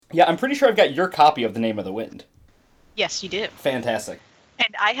Yeah, I'm pretty sure I've got your copy of The Name of the Wind. Yes, you do. Fantastic.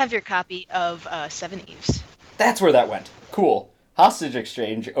 And I have your copy of Seven Eves. That's where that went. Cool. Hostage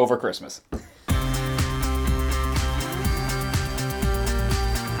exchange over Christmas.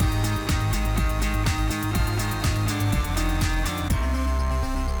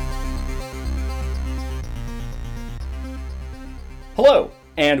 Hello,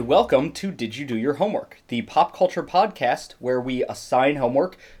 and welcome to Did You Do Your Homework, the pop culture podcast where we assign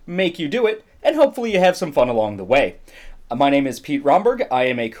homework, make you do it, and hopefully you have some fun along the way. My name is Pete Romberg. I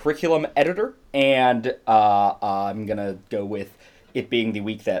am a curriculum editor, and I'm going to go with it being the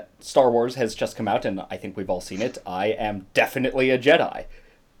week that Star Wars has just come out, and I think we've all seen it. I am definitely a Jedi.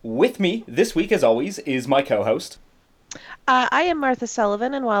 With me this week, as always, is my co host. I am Martha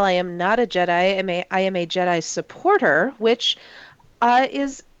Sullivan, and while I am not a Jedi, I am a Jedi supporter, which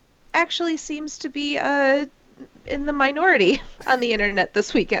is actually seems to be in the minority on the internet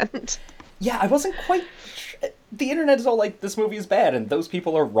this weekend. Yeah, I wasn't quite. The internet is all like, this movie is bad, and those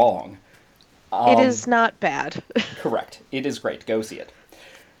people are wrong. It is not bad. Correct. It is great. Go see it.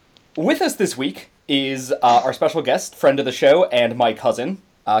 With us this week is our special guest, friend of the show, and my cousin,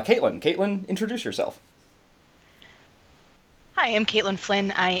 Caitlin. Caitlin, introduce yourself. Hi, I'm Caitlin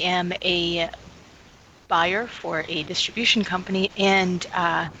Flynn. I am a buyer for a distribution company and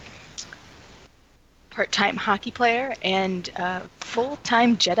part-time hockey player and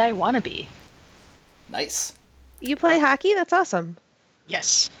full-time Jedi wannabe. Nice. You play hockey? That's awesome.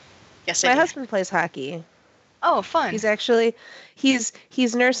 Yes. Yes, My I do. husband plays hockey. Oh, fun.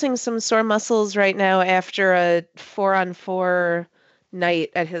 He's nursing some sore muscles right now after a 4-on-4 night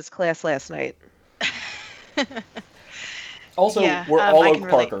at his class last night. Also, Yeah, we're all I Oak can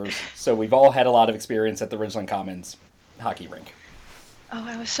relate. Parkers, so we've all had a lot of experience at the Ridgeland Commons hockey rink. Oh,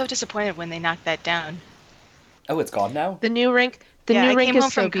 I was so disappointed when they knocked that down. Oh, it's gone now? The new rink, the Yeah, new I rink came is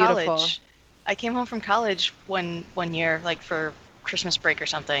home so from beautiful. college. I came home from college one year, like for Christmas break or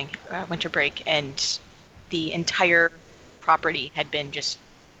something, winter break, and the entire property had been just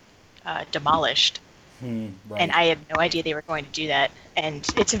demolished. Right. And I had no idea they were going to do that. And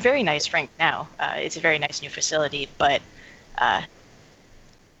it's a very nice rink now. It's a very nice new facility, but uh,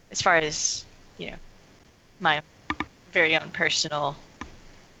 as far as my very own personal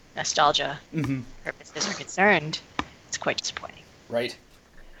nostalgia purposes are concerned, it's quite disappointing. Right.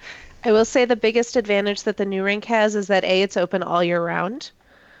 I will say the biggest advantage that the new rink has is that A, it's open all year round.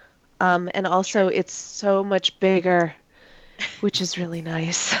 And also it's so much bigger, which is really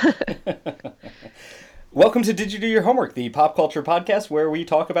nice. Welcome to Did You Do Your Homework, the pop culture podcast where we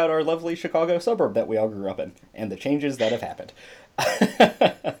talk about our lovely Chicago suburb that we all grew up in and the changes that have happened.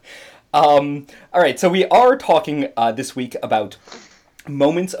 All right, so we are talking this week about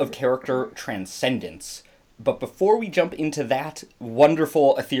moments of character transcendence. But before we jump into that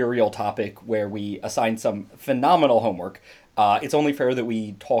wonderful ethereal topic where we assign some phenomenal homework, it's only fair that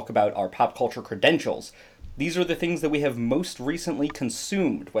we talk about our pop culture credentials. These are the things that we have most recently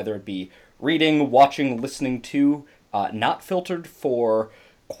consumed, whether it be reading, watching, listening to, not filtered for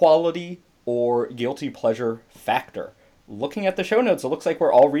quality or guilty pleasure factor. Looking at the show notes, it looks like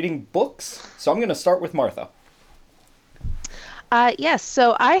we're all reading books, so I'm going to start with Martha. Yes,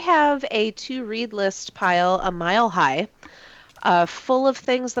 so I have a to-read list pile a mile high, full of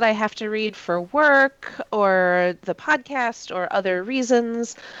things that I have to read for work or the podcast or other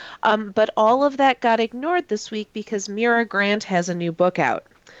reasons. But all of that got ignored this week because Mira Grant has a new book out.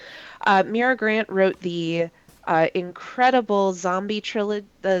 Mira Grant wrote the incredible zombie trilogy,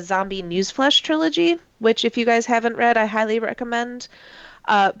 the Zombie Newsflesh trilogy, which if you guys haven't read, I highly recommend.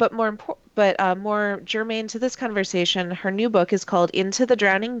 More germane to this conversation, her new book is called Into the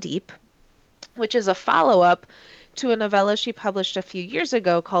Drowning Deep, which is a follow-up to a novella she published a few years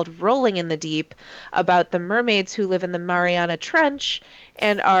ago called Rolling in the Deep about the mermaids who live in the Mariana Trench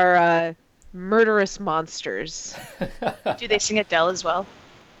and are murderous monsters. Do they sing Adele as well?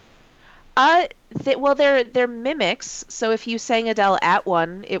 They're mimics, so if you sang Adele at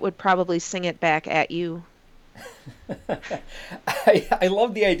one, it would probably sing it back at you. I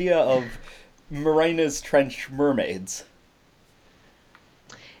love the idea of Marina's Trench mermaids.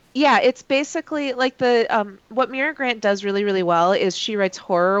 Yeah, it's basically like the what Mira Grant does really, really well is she writes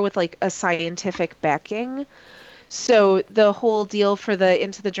horror with like a scientific backing. So the whole deal for the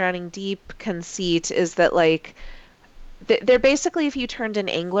Into the Drowning Deep conceit is that like they're basically if you turned an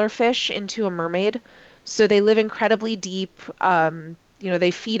anglerfish into a mermaid. So they live incredibly deep.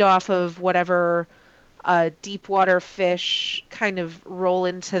 They feed off of whatever deep water fish kind of roll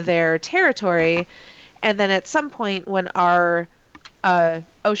into their territory. And then at some point, when our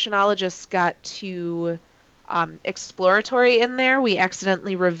oceanologists got to exploratory in there, we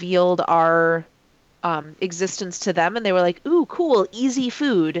accidentally revealed our existence to them, and they were like, "Ooh, cool, easy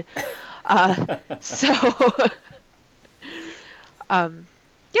food." So,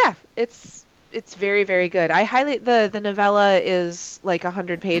 yeah, it's very, very good. I highly the novella is like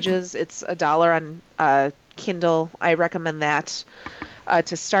 100 pages. It's $1 on Kindle. I recommend that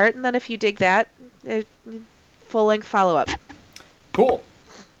to start, and then if you dig that, uh, full length follow up. Cool.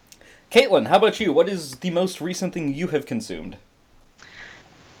 Caitlin, how about you? What is the most recent thing you have consumed?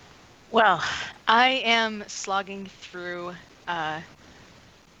 Well, I am slogging through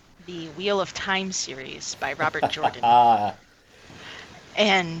the Wheel of Time series by Robert Jordan.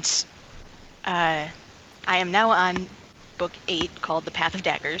 And I am now on book 8 called The Path of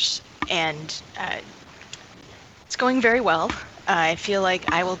Daggers, and it's going very well. I feel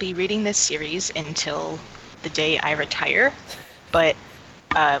like I will be reading this series until the day I retire, but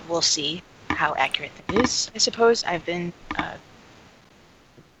we'll see how accurate that is, I suppose. I've been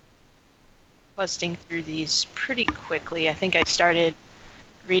busting through these pretty quickly. I think I started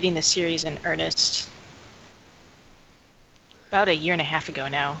reading the series in earnest about a year and a half ago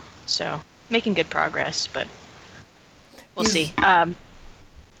now, so making good progress, but we'll see.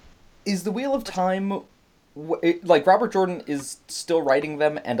 Is the Wheel of Time, like, Robert Jordan is still writing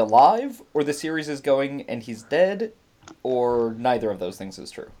them and alive, or the series is going and he's dead, or neither of those things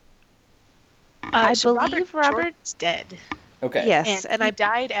is true? I so believe Robert Robert. Jordan's dead. Okay. Yes, And and he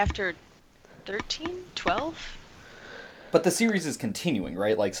died after 13, 12? But the series is continuing,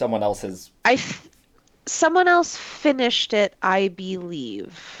 right? Like, someone else has... someone else finished it, I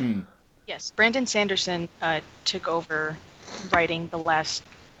believe. Yes, Brandon Sanderson took over writing the last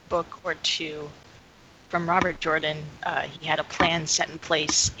book or two from Robert Jordan. He had a plan set in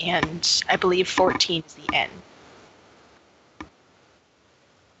place, and I believe 14 is the end.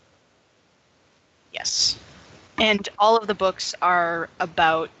 Yes. And all of the books are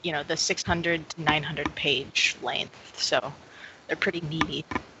about, the 600 to 900 page length, so they're pretty meaty.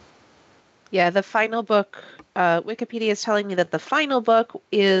 Yeah, the final book, Wikipedia is telling me that the final book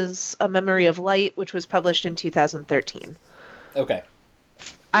is A Memory of Light, which was published in 2013. Okay.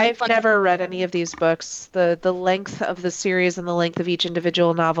 I've never read any of these books. The length of the series and the length of each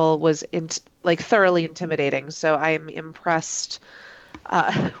individual novel was thoroughly intimidating, so I am impressed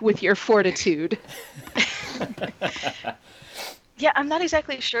with your fortitude. Yeah, I'm not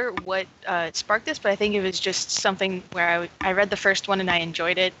exactly sure what sparked this, but I think it was just something where I read the first one and I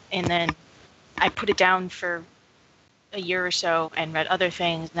enjoyed it, and then I put it down for a year or so and read other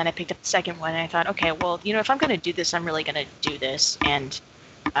things, and then I picked up the second one and I thought, okay, well, if I'm going to do this, I'm really going to do this, and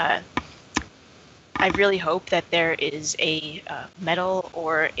I really hope that there is a medal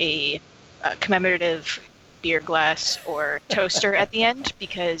or a commemorative beer glass or toaster at the end,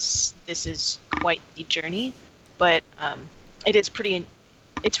 because this is quite the journey, but it's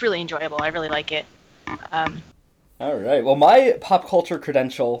really enjoyable. I really like it. All right. Well, my pop culture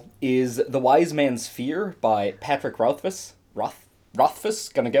credential is The Wise Man's Fear by Patrick Rothfuss.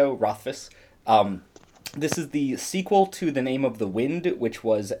 Gonna go Rothfuss. This is the sequel to The Name of the Wind, which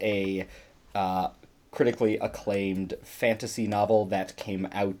was a critically acclaimed fantasy novel that came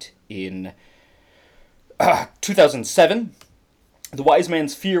out in 2007. The Wise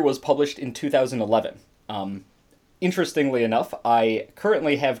Man's Fear was published in 2011. Interestingly enough, I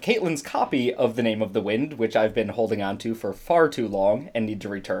currently have Caitlin's copy of The Name of the Wind, which I've been holding on to for far too long and need to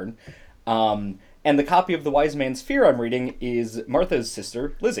return. And the copy of The Wise Man's Fear I'm reading is Martha's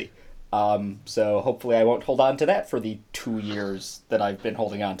sister, Lizzie. So hopefully I won't hold on to that for the 2 years that I've been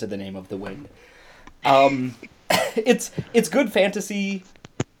holding on to The Name of the Wind. It's good fantasy.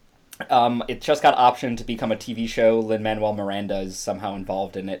 It just got optioned to become a TV show. Lin-Manuel Miranda is somehow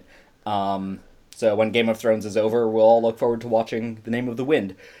involved in it. So when Game of Thrones is over, we'll all look forward to watching The Name of the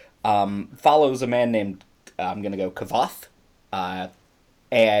Wind. Follows a man named, I'm going to go Kavath,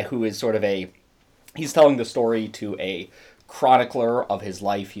 who is sort of he's telling the story to a chronicler of his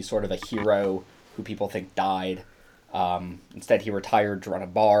life. He's sort of a hero who people think died. Instead, he retired to run a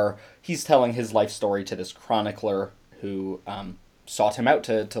bar. He's telling his life story to this chronicler who sought him out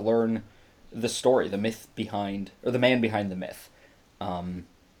to learn the story, the myth behind, or the man behind the myth.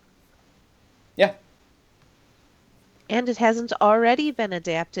 Yeah. And it hasn't already been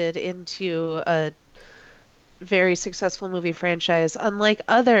adapted into a very successful movie franchise, unlike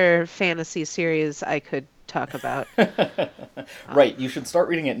other fantasy series I could talk about. Right, you should start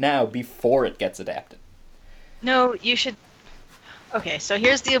reading it now before it gets adapted. No, you should... Okay, so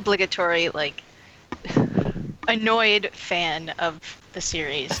here's the obligatory, annoyed fan of the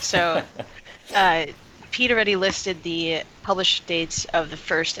series. So, Pete already listed the published dates of the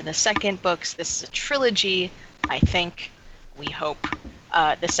first and the second books. This is a trilogy. I think. We hope.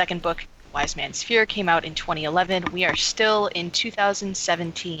 The second book, Wise Man's Fear, came out in 2011. We are still in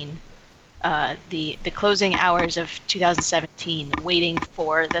 2017, the closing hours of 2017, waiting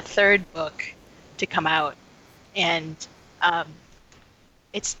for the third book to come out. And um,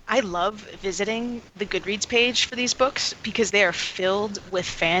 I love visiting the Goodreads page for these books because they are filled with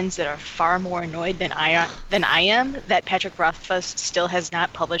fans that are far more annoyed than I am that Patrick Rothfuss still has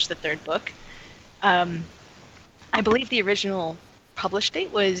not published the third book. I believe the original publish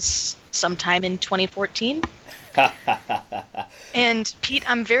date was sometime in 2014. And Pete,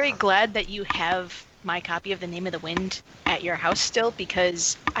 I'm very glad that you have my copy of The Name of the Wind at your house still,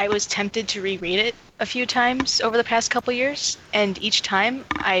 because I was tempted to reread it a few times over the past couple years, and each time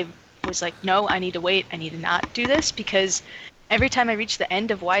I was like, no, I need to wait, I need to not do this, because every time I reach the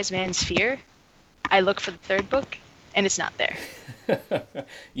end of Wise Man's Fear, I look for the third book, and it's not there.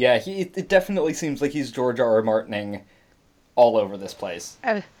 Yeah, it definitely seems like he's George R. R. Martining all over this place.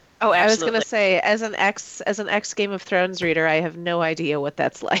 Oh, I was absolutely. gonna say, as an ex Game of Thrones reader, I have no idea what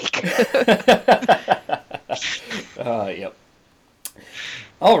that's like. Yep.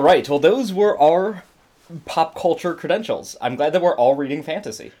 All right. Well, those were our pop culture credentials. I'm glad that we're all reading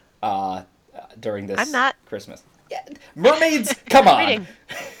fantasy during this I'm not. Christmas. Yeah, mermaids. Come on.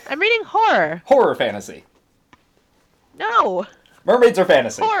 I'm reading horror. Horror fantasy. No, Mermaids are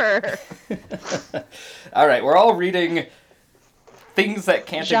fantasy. horror. All right. We're all reading things that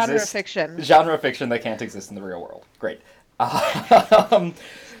can't Genre exist. fiction. Genre fiction that can't exist in the real world. Great. Um,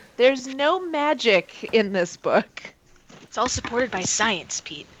 There's no magic in this book. It's all supported by science,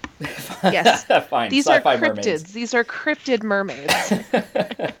 Pete. Yes. Fine. These are Sci-fi cryptids. mermaids. These are cryptid mermaids.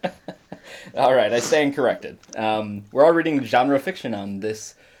 All right, I stand corrected. We're all reading genre fiction on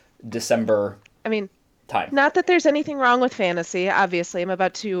this December I mean, time. not that there's anything wrong with fantasy. Obviously, I'm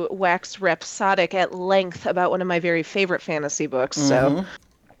about to wax rhapsodic at length about one of my very favorite fantasy books. So,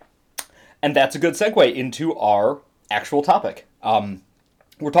 And that's a good segue into our actual topic.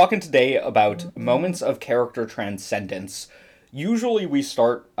 We're talking today about moments of character transcendence. Usually we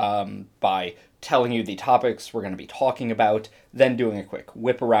start by telling you the topics we're going to be talking about, then doing a quick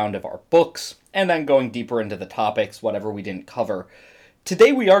whip around of our books, and then going deeper into the topics, whatever we didn't cover.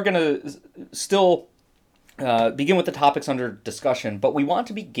 Today we are going to still begin with the topics under discussion, but we want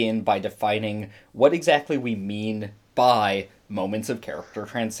to begin by defining what exactly we mean by moments of character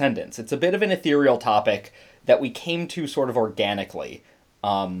transcendence. It's a bit of an ethereal topic that we came to sort of organically.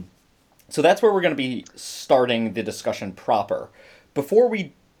 So that's where we're going to be starting the discussion proper. Before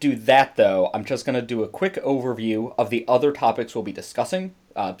we do that, though, I'm just going to do a quick overview of the other topics we'll be discussing,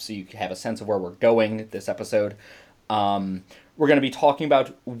 so you can have a sense of where we're going this episode. We're going to be talking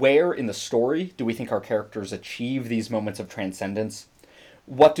about where in the story do we think our characters achieve these moments of transcendence.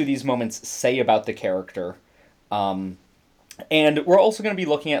 What do these moments say about the character? And we're also going to be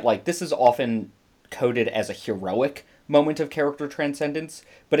looking at, like, this is often coded as a heroic moment of character transcendence,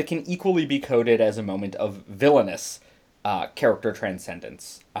 but it can equally be coded as a moment of villainous character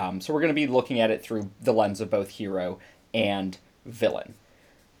transcendence. So we're going to be looking at it through the lens of both hero and villain.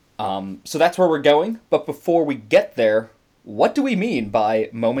 So that's where we're going, but before we get there, what do we mean by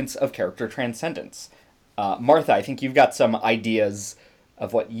moments of character transcendence? Martha, I think you've got some ideas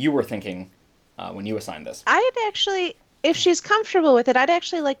of what you were thinking when you assigned this. I'd actually, if she's comfortable with it, I'd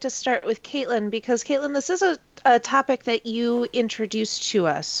actually like to start with Caitlin, because Caitlin, this is a topic that you introduced to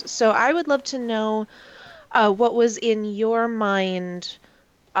us. So I would love to know what was in your mind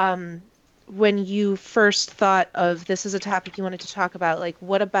when you first thought of this as a topic you wanted to talk about. Like,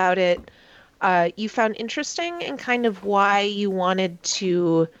 what about it you found interesting, and kind of why you wanted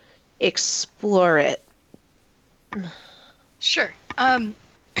to explore it? Sure.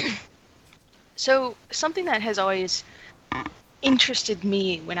 So something that has always interested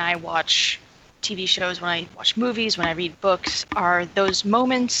me when I watch TV shows, when I watch movies, when I read books, are those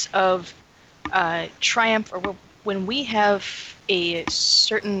moments of triumph, or when we have a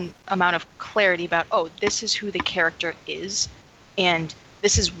certain amount of clarity about, oh, this is who the character is, and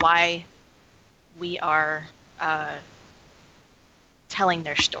this is why we are telling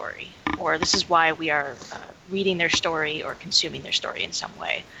their story, or this is why we are reading their story or consuming their story in some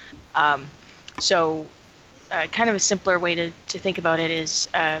way. So kind of a simpler way to think about it is,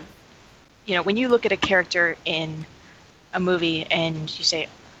 when you look at a character in a movie and you say,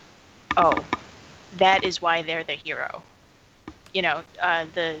 oh, that is why they're the hero.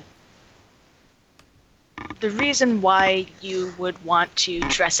 The reason why you would want to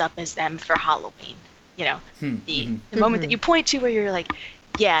dress up as them for Halloween. The moment that you point to where you're like,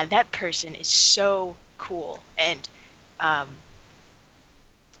 yeah, that person is so cool. And,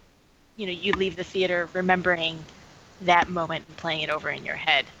 you leave the theater remembering that moment and playing it over in your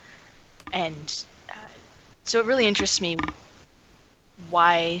head. And so it really interests me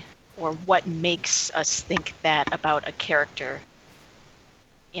why or what makes us think that about a character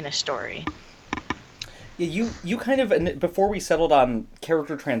in a story. Yeah, you kind of, and before we settled on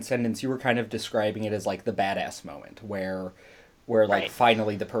character transcendence, you were kind of describing it as like the badass moment where like Right.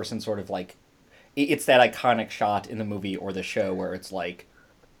 finally the person sort of like it's that iconic shot in the movie or the show where it's like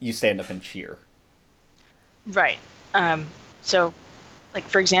you stand up and cheer. Right. Um, so, like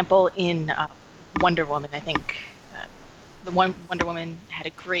for example, in Wonder Woman, I think the one Wonder Woman had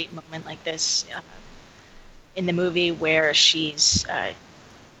a great moment like this in the movie where she's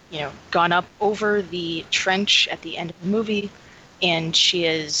gone up over the trench at the end of the movie, and she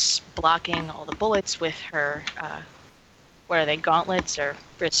is blocking all the bullets with her what are they, gauntlets or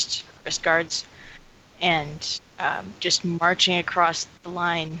wrist guards, and just marching across the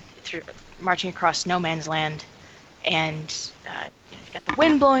line through marching across no man's land, and you've got the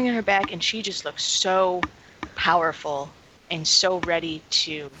wind blowing in her back, and she just looks so powerful and so ready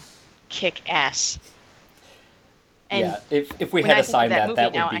to kick ass. And Yeah, if we when had I think of assigned that that, movie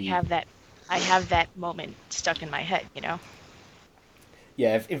that now, would be I have that moment stuck in my head.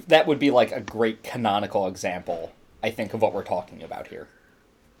 yeah, if that would be like a great canonical example, I think of what we're talking about here.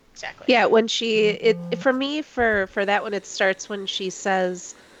 Exactly. Yeah, when for me for that one it starts when she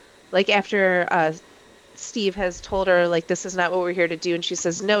says like after Steve has told her like this is not what we're here to do and she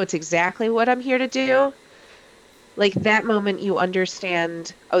says no, it's exactly what I'm here to do. Like that moment you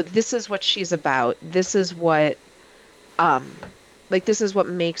understand, oh, this is what she's about. This is what like this is what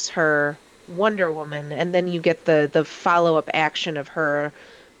makes her Wonder Woman and then you get the follow-up action of her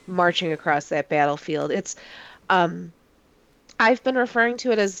marching across that battlefield. It's um I've been referring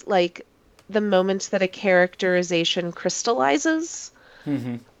to it as like the moment that a characterization crystallizes.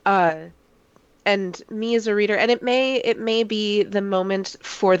 Hmm. Uh, and me as a reader, and it may be the moment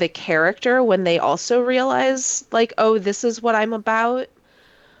for the character when they also realize like, oh, this is what I'm about.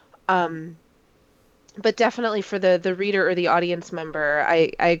 Um, but definitely for the reader or the audience member,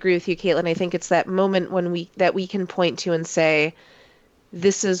 I agree with you, Caitlin. I think it's that moment when we can point to and say,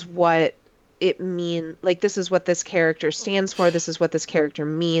 this is what like this is what this character stands for, this is what this character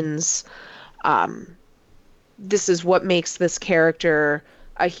means. Um, this is what makes this character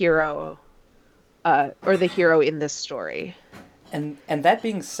a hero, or the hero in this story. And that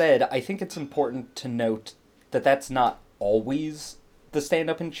being said, I think it's important to note that that's not always the stand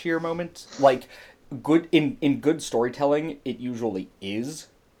up and cheer moment. Like good in good storytelling, it usually is.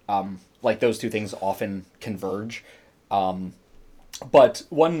 Like those two things often converge. But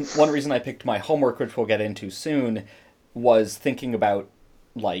one reason I picked my homework, which we'll get into soon, was thinking about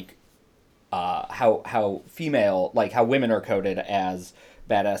like how female like how women are coded as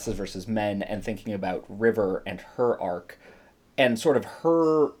badasses versus men, and thinking about River and her arc, and sort of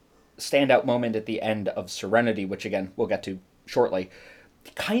her standout moment at the end of Serenity, which again we'll get to shortly,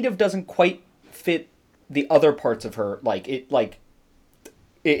 kind of doesn't quite fit the other parts of her.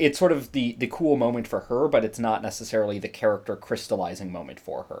 It's sort of the cool moment for her, but it's not necessarily the character crystallizing moment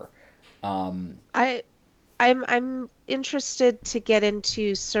for her. I I'm interested to get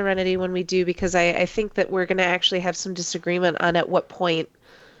into Serenity when we do because I think that we're going to actually have some disagreement on at what point,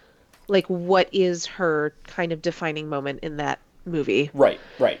 like what is her kind of defining moment in that movie. Right,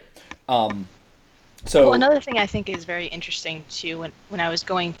 right. Um, Well, so another thing I think is very interesting too, when I was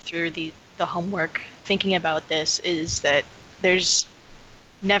going through the homework, thinking about this, is that there's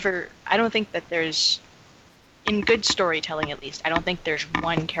never, I don't think that there's, in good storytelling at least, I don't think there's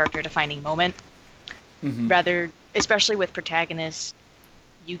one character defining moment. mhm. Rather, especially with protagonists,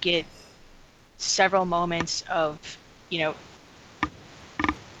 you get several moments of, you know,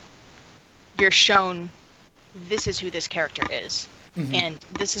 you're shown this is who this character is, and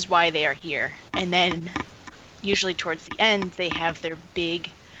this is why they are here. And then, usually towards the end, they have their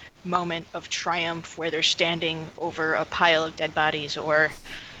big moment of triumph where they're standing over a pile of dead bodies or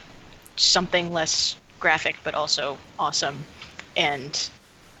something less graphic but also awesome. And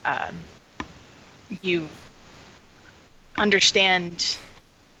um, you understand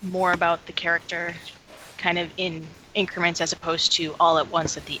more about the character kind of in increments as opposed to all at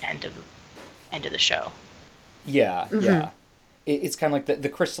once at the end of the show. Yeah, Hmm. yeah. It's kind of like the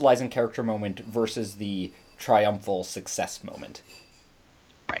crystallizing character moment versus the triumphal success moment.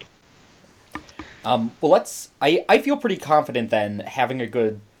 Right. Well, I feel pretty confident then, having a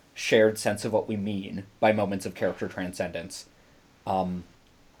good shared sense of what we mean by moments of character transcendence.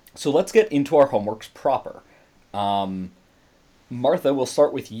 So let's get into our homeworks proper. Martha, we'll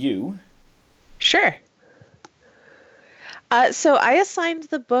start with you. Sure. So I assigned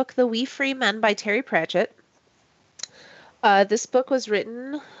the book The We Free Men by Terry Pratchett. This book was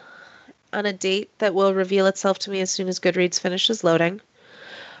written on a date that will reveal itself to me as soon as Goodreads finishes loading.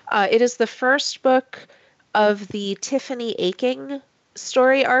 It is the first book of the Tiffany Aching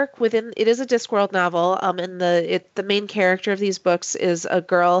story arc within. It is a Discworld novel, and the main character of these books is a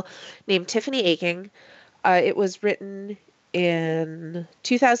girl named Tiffany Aching. It was written in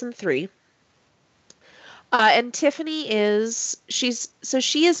 2003. And Tiffany she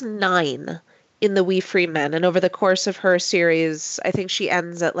is 9 in the We Free Men, and over the course of her series, I think she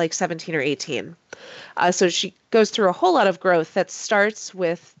ends at like 17 or 18. So she goes through a whole lot of growth that starts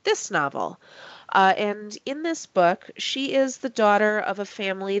with this novel. And in this book, she is the daughter of a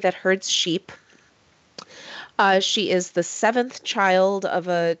family that herds sheep. She is the 7th child of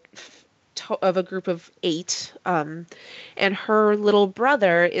a group of 8, and her little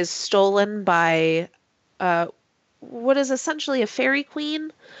brother is stolen by what is essentially a fairy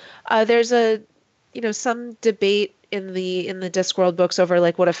queen. There's some debate in the Discworld books over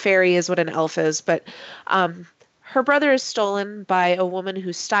like what a fairy is, what an elf is, but her brother is stolen by a woman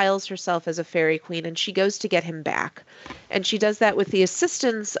who styles herself as a fairy queen, and she goes to get him back. And she does that with the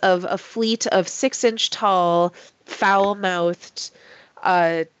assistance of a fleet of 6-inch tall, foul-mouthed,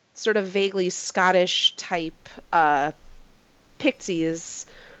 sort of vaguely Scottish type pixies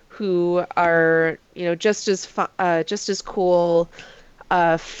who are, just as cool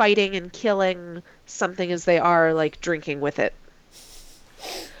fighting and killing something as they are like drinking with it.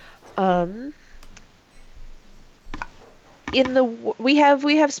 We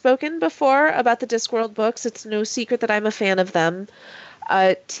have spoken before about the Discworld books. It's no secret that I'm a fan of them.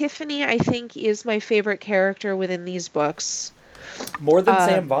 Tiffany, I think, is my favorite character within these books. More than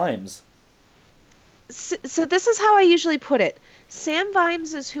Sam Vimes. So this is how I usually put it. Sam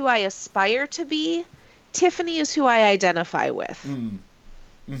Vimes is who I aspire to be. Tiffany is who I identify with.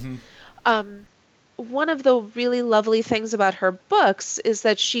 Mm-hmm. One of the really lovely things about her books is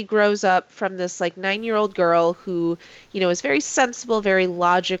that she grows up from this like 9-year-old girl who, is very sensible, very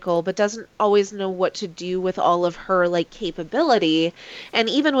logical, but doesn't always know what to do with all of her like capability. And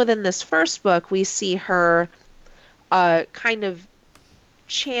even within this first book, we see her kind of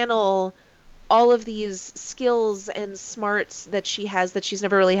channel all of these skills and smarts that she has that she's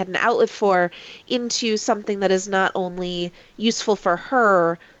never really had an outlet for into something that is not only useful for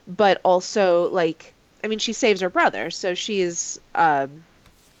her, but also she saves her brother. So she's,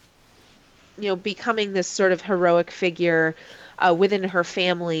 becoming this sort of heroic figure within her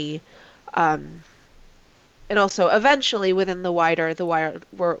family, and also eventually within the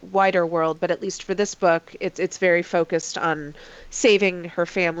wider world. But at least for this book, it's very focused on saving her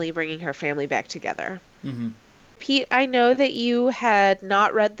family, bringing her family back together. Mm-hmm. Pete, I know that you had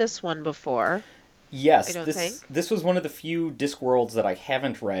not read this one before. Yes, this was one of the few Discworlds that I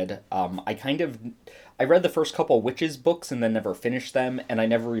haven't read. I read the first couple Witches books and then never finished them, and I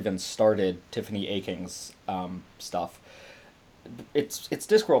never even started Tiffany Aching's stuff. It's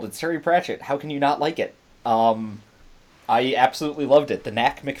Discworld. It's Terry Pratchett. How can you not like it? I absolutely loved it. The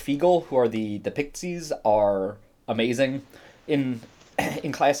Knack McFeagle, who are the Pixies, are amazing in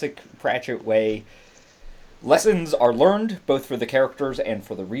classic Pratchett way. Lessons are learned both for the characters and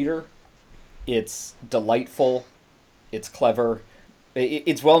for the reader. It's delightful. It's clever.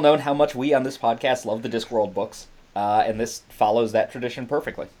 It's well known how much we on this podcast love the Discworld books, and this follows that tradition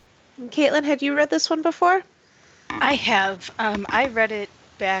perfectly. Caitlin, had you read this one before? I have. I read it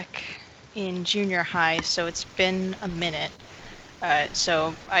back in junior high, so it's been a minute.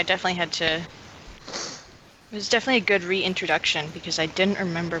 So I definitely had to... It was definitely a good reintroduction because I didn't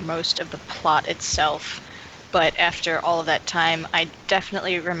remember most of the plot itself. But after all of that time, I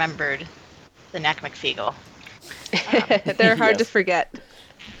definitely remembered the Knack McFeagle. They're hard to forget.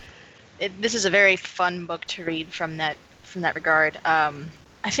 This is a very fun book to read from that regard.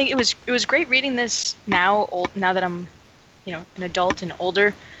 I think it was great reading this now that I'm, an adult and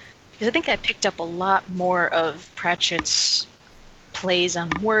older, because I think I picked up a lot more of Pratchett's plays on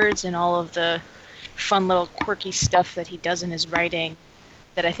words and all of the fun little quirky stuff that he does in his writing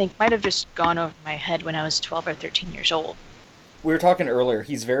that I think might have just gone over my head when I was 12 or 13 years old. We were talking earlier,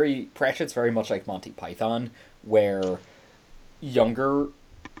 Pratchett's very much like Monty Python, where younger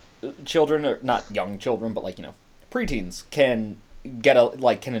children, or not young children, but preteens can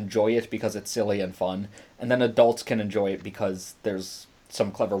can enjoy it because it's silly and fun, and then adults can enjoy it because there's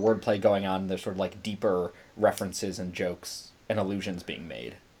some clever wordplay going on, and there's sort of deeper references and jokes and allusions being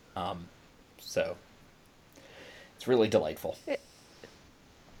made. So it's really delightful.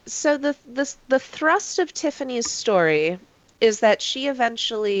 So the thrust of Tiffany's story is that she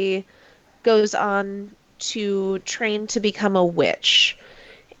eventually goes on to train to become a witch.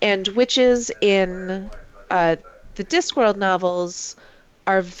 And witches in uh, the Discworld novels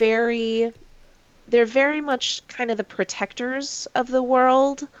are they're very much kind of the protectors of the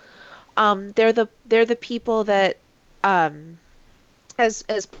world. They're the people that, um, as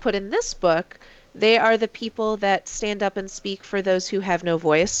put in this book, they are the people that stand up and speak for those who have no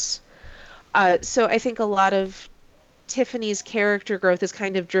voice. So I think a lot of Tiffany's character growth is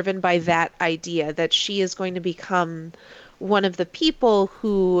kind of driven by that idea that she is going to become one of the people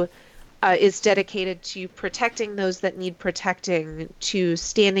who is dedicated to protecting those that need protecting, to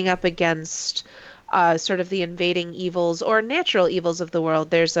standing up against sort of the invading evils or natural evils of the world.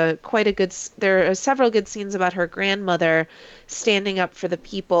 There are several good scenes about her grandmother standing up for the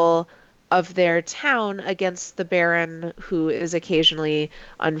people of their town against the Baron, who is occasionally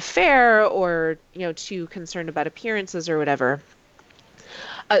unfair or, too concerned about appearances or whatever.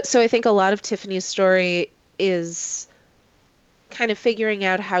 So I think a lot of Tiffany's story is kind of figuring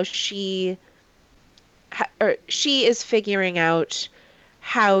out or she is figuring out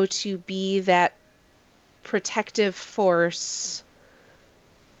how to be that protective force,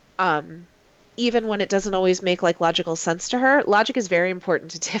 even when it doesn't always make like logical sense to her. Logic is very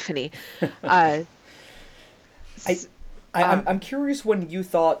important to Tiffany. Uh, I, I'm curious when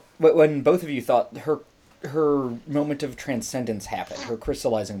both of you thought her moment of transcendence happened, her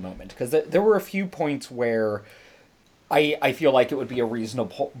crystallizing moment, because there were a few points where I feel like it would be a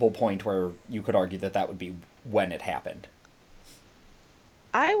reasonable point where you could argue that would be when it happened.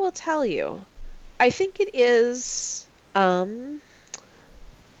 I will tell you. I think it is. I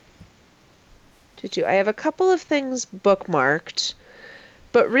have a couple of things bookmarked,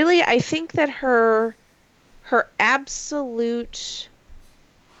 but really, I think that her absolute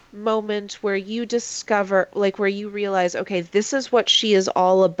moment where you discover, like, where you realize, okay, this is what she is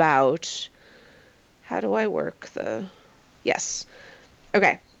all about. How do I work the? Yes.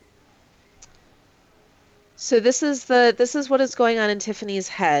 Okay. So this is what is going on in Tiffany's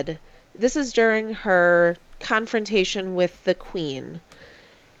head. This is during her confrontation with the Queen.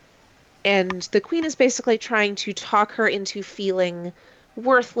 And the Queen is basically trying to talk her into feeling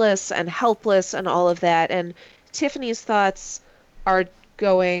worthless and helpless and all of that. And Tiffany's thoughts are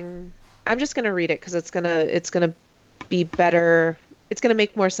going, I'm just going to read it because it's gonna be better. It's going to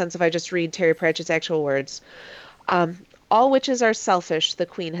make more sense if I just read Terry Pratchett's actual words. All witches are selfish, the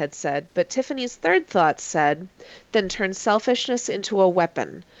Queen had said, but Tiffany's third thought said, then turn selfishness into a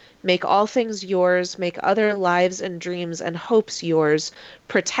weapon. Make all things yours, make other lives and dreams and hopes yours,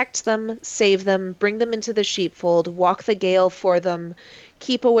 protect them, save them, bring them into the sheepfold, walk the gale for them,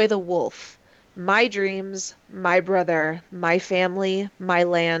 keep away the wolf. My dreams, my brother, my family, my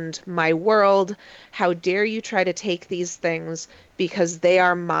land, my world. How dare you try to take these things because they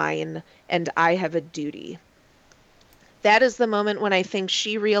are mine and I have a duty. That is the moment when I think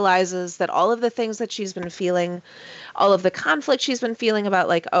she realizes that all of the things that she's been feeling, all of the conflict she's been feeling about,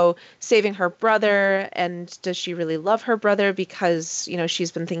 like, oh, saving her brother, and does she really love her brother because,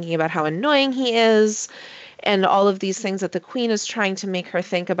 she's been thinking about how annoying he is, and all of these things that the Queen is trying to make her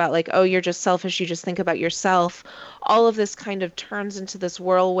think about, like, oh, you're just selfish, you just think about yourself. All of this kind of turns into this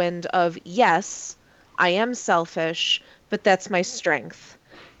whirlwind of, yes, I am selfish, but that's my strength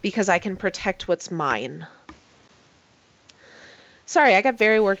because I can protect what's mine. Sorry, I got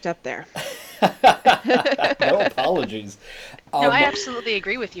very worked up there. No apologies. No, I absolutely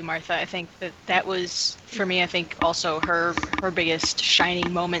agree with you, Martha. I think that was, for me, I think also her biggest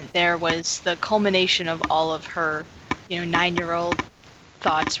shining moment there was the culmination of all of her, 9-year-old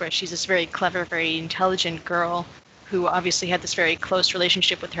thoughts, where she's this very clever, very intelligent girl who obviously had this very close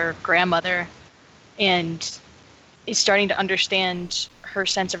relationship with her grandmother and is starting to understand her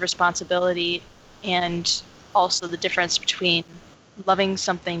sense of responsibility and also the difference between loving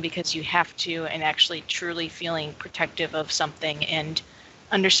something because you have to and actually truly feeling protective of something and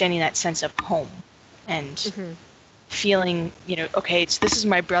understanding that sense of home and feeling, okay, so this is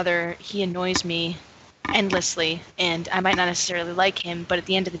my brother. He annoys me endlessly and I might not necessarily like him, but at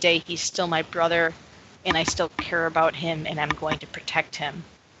the end of the day, he's still my brother and I still care about him and I'm going to protect him.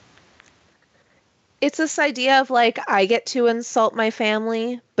 It's this idea of like, I get to insult my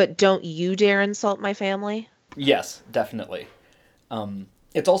family, but don't you dare insult my family. Yes, definitely.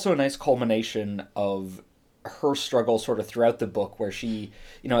 It's also a nice culmination of her struggle sort of throughout the book where she,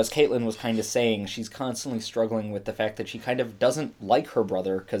 as Caitlin was kind of saying, she's constantly struggling with the fact that she kind of doesn't like her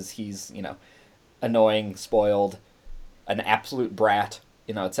brother because he's, annoying, spoiled, an absolute brat,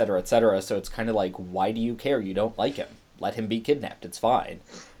 et cetera, et cetera. So it's kind of like, why do you care? You don't like him. Let him be kidnapped. It's fine.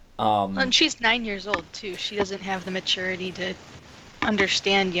 And she's 9 years old, too. She doesn't have the maturity to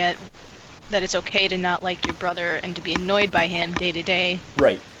understand yet that it's okay to not like your brother and to be annoyed by him day to day,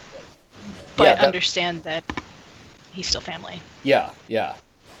 Right. but Yeah, understand that he's still family. yeah.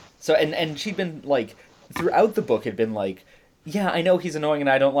 So and she'd been like throughout the book had been like, yeah, I know he's annoying and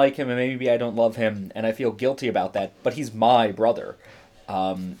I don't like him and maybe I don't love him and I feel guilty about that, but he's my brother.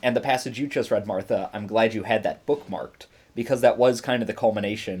 And the passage you just read, Martha, I'm glad you had that bookmarked because that was kind of the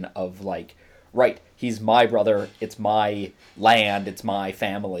culmination of like, right, he's my brother, it's my land, it's my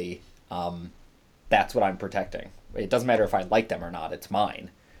family. That's what I'm protecting. It doesn't matter if I like them or not, it's mine.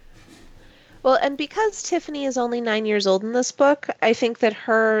 Well, and because Tiffany is only 9 years old in this book, I think that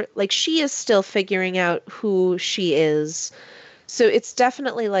she is still figuring out who she is. So it's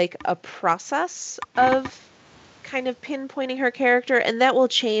definitely like a process of kind of pinpointing her character, and that will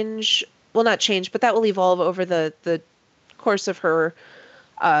change, well, not change, but that will evolve over the course of her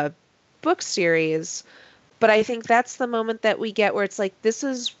uh, book series. But I think that's the moment that we get where it's like this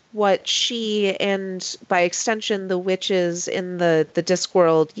is what she and by extension the witches in the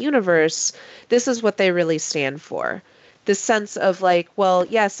Discworld universe, this is what they really stand for. This sense of like, well,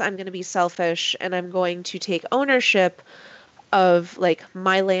 yes, I'm going to be selfish and I'm going to take ownership of like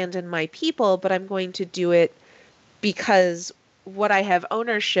my land and my people, but I'm going to do it because what I have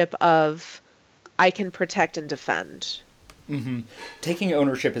ownership of, I can protect and defend. Taking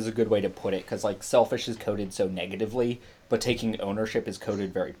ownership is a good way to put it because like selfish is coded so negatively, but taking ownership is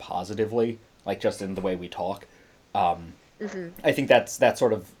coded very positively, like just in the way we talk. I think that's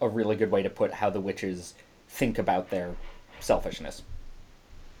sort of a really good way to put how the witches think about their selfishness.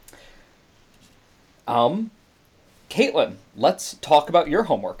 Caitlin, let's talk about your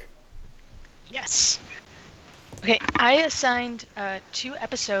homework. Yes. Okay, I assigned 2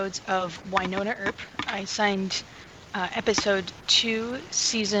 episodes of Wynonna Earp. I assigned episode 2,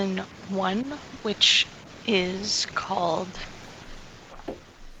 season 1, which is called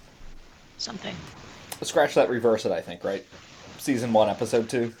something. Scratch that, reverse it, I think, right? Season 1, episode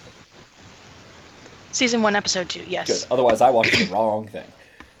 2. Season 1, episode 2, Good. yes. Otherwise, I watched the wrong thing.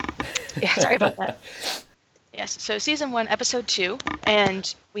 Yeah, sorry about that. Yes, so season 1, episode 2,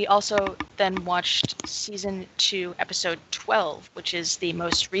 and we also then watched season 2, episode 12, which is the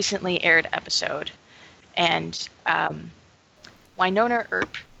most recently aired episode. And Wynonna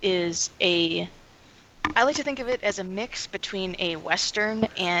Earp is I like to think of it as a mix between a Western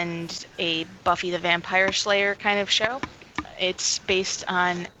and a Buffy the Vampire Slayer kind of show. It's based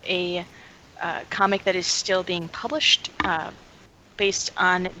on a comic that is still being published, based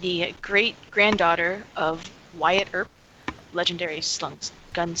on the great-granddaughter of Wyatt Earp, legendary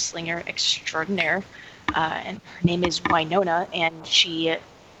gunslinger extraordinaire, and her name is Wynonna, and she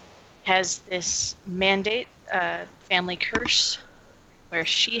has this mandate, family curse, where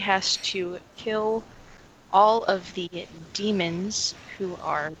she has to kill all of the demons who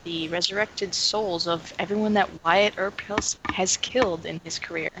are the resurrected souls of everyone that Wyatt Earp has killed in his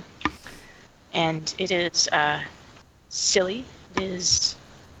career. And it is silly, it is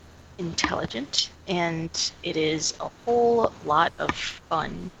intelligent, and it is a whole lot of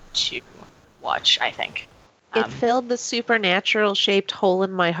fun to watch, I think. It filled the supernatural shaped hole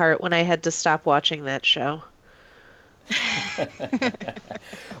in my heart when I had to stop watching that show.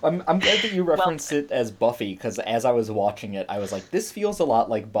 I'm glad that you referenced it as Buffy, because as I was watching it, I was like, this feels a lot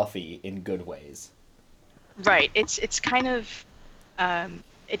like Buffy in good ways. Right. It's kind of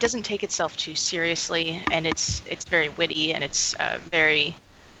it doesn't take itself too seriously, and it's very witty, and it's very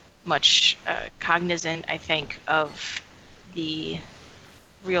much cognizant, I think, of the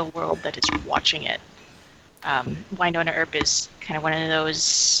real world that is watching it. Wynonna Earp is kind of one of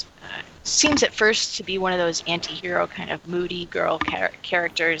those, seems at first to be one of those anti-hero kind of moody girl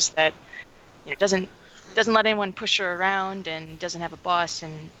characters that doesn't let anyone push her around and doesn't have a boss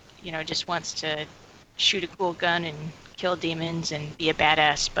and just wants to shoot a cool gun and kill demons and be a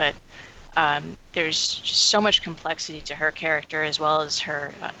badass. But there's just so much complexity to her character as well as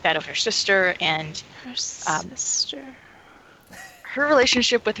her that of her sister and her sister. Her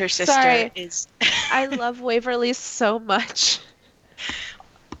relationship with her sister is... I love Waverly so much.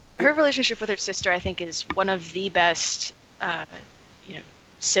 Her relationship with her sister, I think, is one of the best,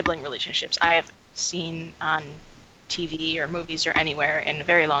 sibling relationships I have seen on TV or movies or anywhere in a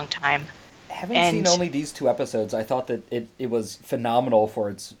very long time. Having seen only these 2 episodes, I thought that it was phenomenal for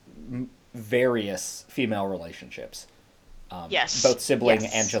its various female relationships. Yes. Both sibling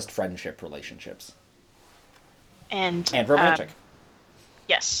and just friendship relationships. And romantic.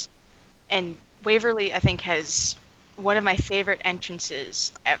 Yes. And Waverly, I think, has one of my favorite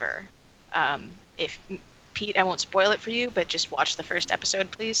entrances ever. If Pete, I won't spoil it for you, but just watch the first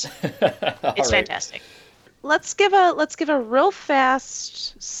episode, please. It's fantastic. let's give a real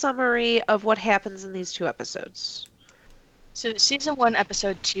fast summary of what happens in these two episodes. So season 1,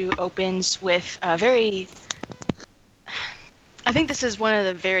 episode 2 opens with a very. I think this is one of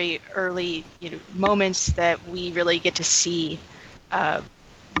the very early, moments that we really get to see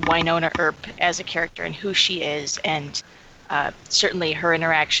Wynonna Earp as a character and who she is, and certainly her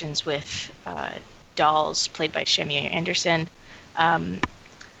interactions with Dolls, played by Shamier Anderson.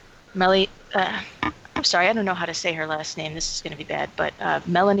 Melly, I'm sorry, I don't know how to say her last name. This is going to be bad, but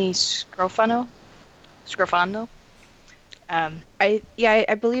Melanie Scrofano. I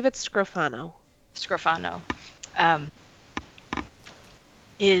believe it's Scrofano. Scrofano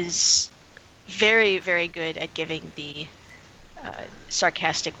is very, very good at giving the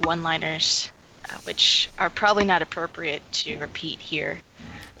sarcastic one-liners, which are probably not appropriate to repeat here,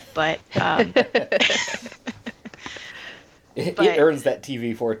 but it earns that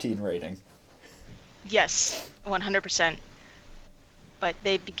TV-14 rating. Yes, 100%. But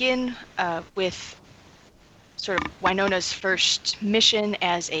they begin with sort of Wynonna's first mission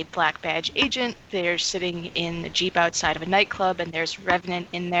as a Black Badge agent. They're sitting in the Jeep outside of a nightclub, and there's Revenant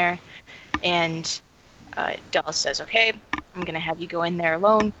in there. And Dallas says, okay, I'm going to have you go in there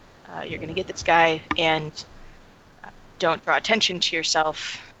alone. You're going to get this guy, and don't draw attention to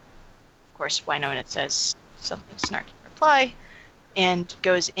yourself. Of course, Wynonna says something snarky reply, and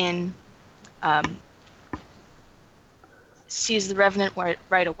goes in, sees the Revenant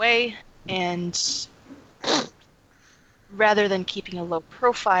right away, and rather than keeping a low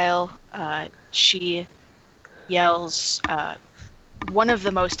profile, she yells one of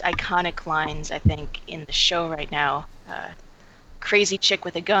the most iconic lines, I think, in the show right now, crazy chick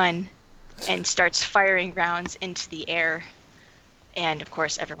with a gun, and starts firing rounds into the air. And, of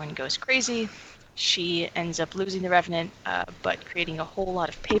course, everyone goes crazy. She ends up losing the Revenant, but creating a whole lot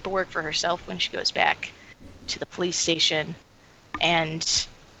of paperwork for herself when she goes back to the police station. And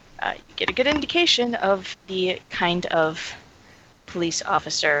you get a good indication of the kind of police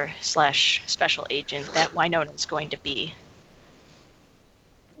officer / special agent that Wynonna is going to be.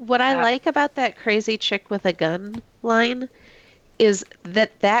 What I like about that crazy chick with a gun line is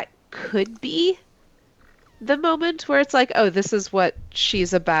that could be the moment where it's like, oh, this is what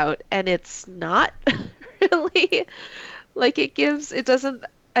she's about, and it's not really. Like, it doesn't,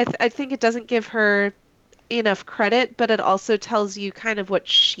 I think it doesn't give her enough credit, but it also tells you kind of what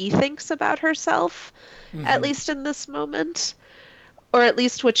she thinks about herself, at least in this moment, or at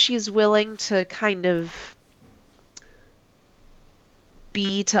least what she's willing to kind of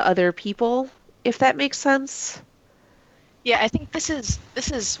be to other people, if that makes sense. Yeah, I think this is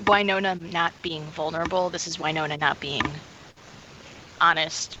Wynonna not being vulnerable. This is Wynonna not being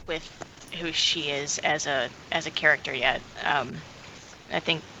honest with who she is as a character yet. I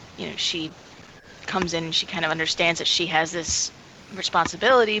think she comes in and she kind of understands that she has this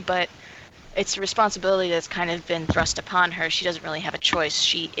responsibility, but it's a responsibility that's kind of been thrust upon her. She doesn't really have a choice.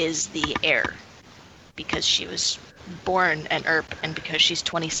 She is the heir because she was born an Earp, and because she's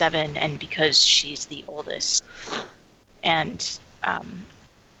 27, and because she's the oldest. And I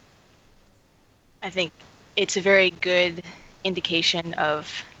think it's a very good indication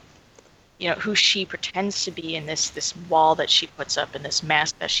of who she pretends to be in this wall that she puts up and this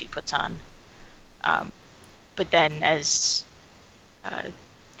mask that she puts on. But then as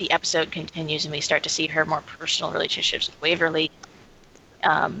the episode continues and we start to see her more personal relationships with Waverly,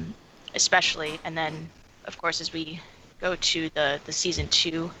 especially, and then of course as we go to the season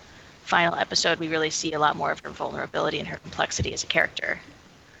 2 final episode, we really see a lot more of her vulnerability and her complexity as a character.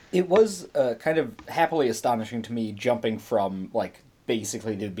 It was kind of happily astonishing to me, jumping from like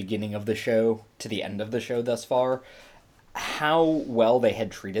basically the beginning of the show to the end of the show thus far, how well they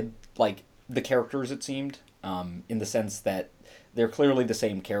had treated like the characters. It seemed, in the sense that they're clearly the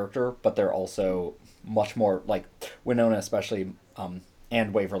same character, but they're also much more, like Wynonna especially,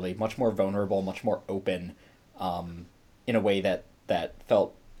 and Waverly, much more vulnerable, much more open, in a way that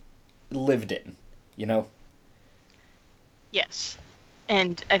felt lived in, Yes.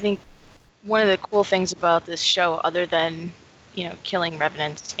 And I think one of the cool things about this show, other than, killing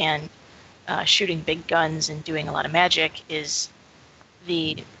revenants and shooting big guns and doing a lot of magic, is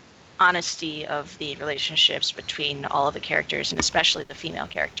the honesty of the relationships between all of the characters, and especially the female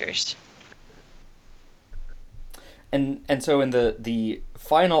characters. And so in the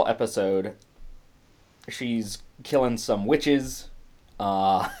final episode, she's killing some witches,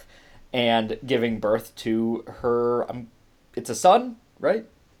 and giving birth to her. It's a son, right?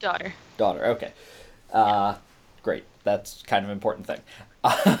 Daughter. Okay. Great. That's kind of an important thing.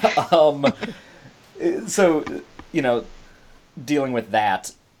 So, dealing with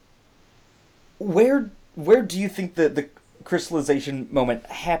that, where where do you think the crystallization moment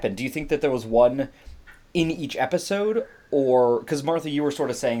happened? Do you think that there was one in each episode, or because Martha, you were sort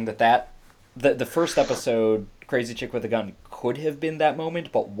of saying that the first episode, Crazy Chick with a Gun, could have been that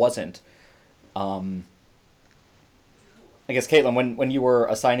moment, but wasn't. I guess Caitlin, when you were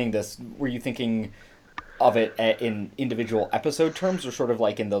assigning this, were you thinking of it in individual episode terms, or sort of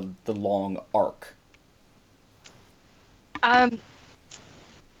like in the long arc, Um,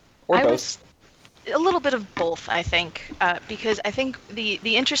 or I both? was a little bit of both, I think, because I think the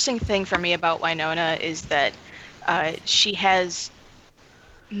interesting thing for me about Winona is that she has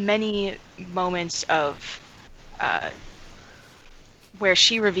many moments of uh, where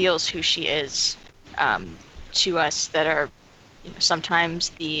she reveals who she is to us that are, sometimes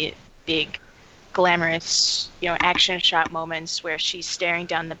the big glamorous, action shot moments where she's staring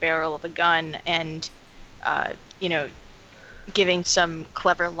down the barrel of a gun and, uh, you know, giving some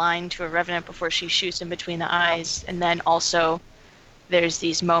clever line to a revenant before she shoots him between the eyes. And then also there's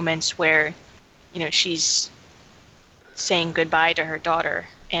these moments where, she's saying goodbye to her daughter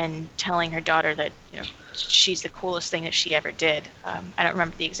and telling her daughter that, she's the coolest thing that she ever did. I don't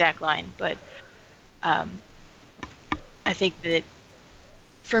remember the exact line, but um, I think that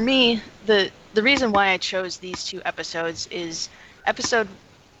for me, the reason why I chose these two episodes is episode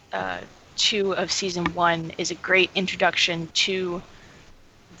 2 of season 1 is a great introduction to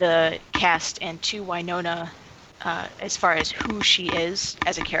the cast and to Winona as far as who she is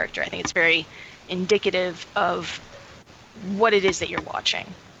as a character. I think it's very indicative of what it is that you're watching.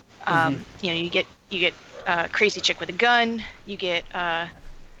 You get Crazy Chick with a Gun. You get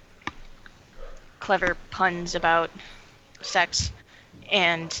clever puns about sex,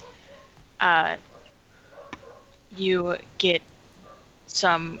 and you get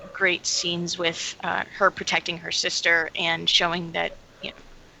some great scenes with her protecting her sister and showing that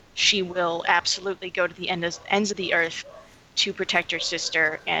she will absolutely go to the ends of the earth to protect her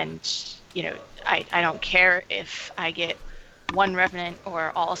sister. And I don't care if I get one revenant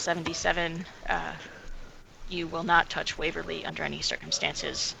or all 77. You will not touch Waverly under any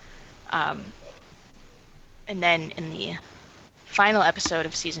circumstances. And then in the final episode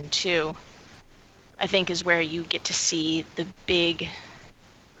of season 2, I think is where you get to see the big,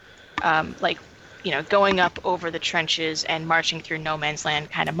 going up over the trenches and marching through no man's land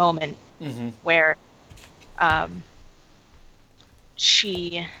kind of moment, where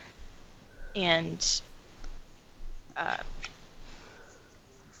she and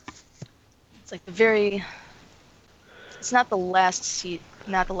it's like it's not the last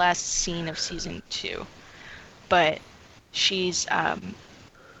scene of season 2, but she's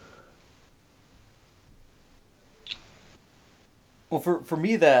Well, for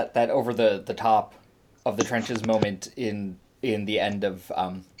me, that over the top of the trenches moment in the end of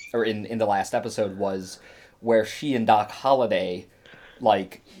or in the last episode was where she and Doc Holliday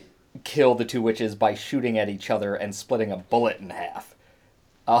like kill the two witches by shooting at each other and splitting a bullet in half,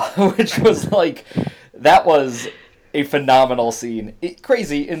 which was like that was a phenomenal scene.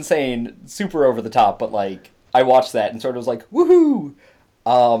 Crazy, insane, super over the top, but like I watched that and sort of was like woohoo.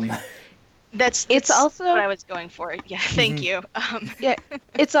 That's also what I was going for. Yeah, thank you. Yeah,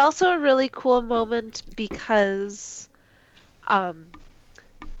 it's also a really cool moment because, and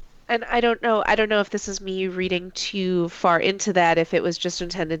I don't know if this is me reading too far into that, if it was just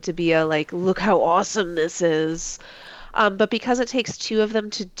intended to be a like, look how awesome this is. But because it takes two of them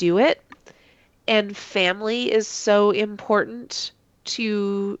to do it, and family is so important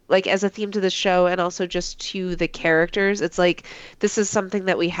to like as a theme to the show and also just to the characters, it's like this is something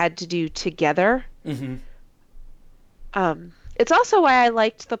that we had to do together. It's also why I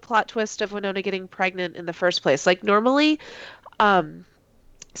liked the plot twist of Winona getting pregnant in the first place. Like normally,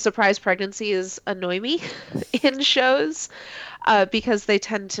 surprise pregnancies annoy me in shows because they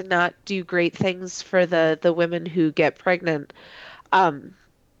tend to not do great things for the women who get pregnant.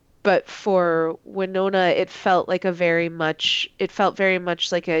 But for Winona, it felt very much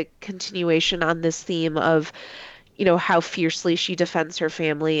like a continuation on this theme of, how fiercely she defends her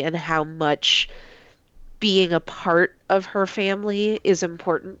family and how much being a part of her family is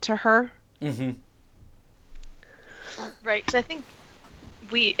important to her. Right, because I think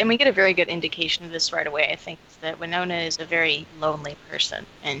we get a very good indication of this right away. I think that Winona is a very lonely person,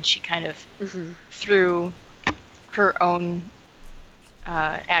 and she kind of, through her own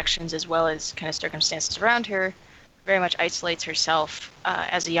actions as well as kind of circumstances around her, very much isolates herself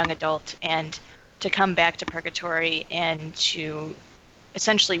as a young adult, and to come back to Purgatory and to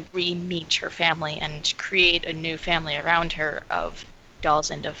essentially re-meet her family and create a new family around her of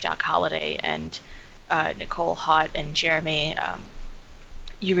Dolls and of Doc Holliday and Nicole Haught and Jeremy.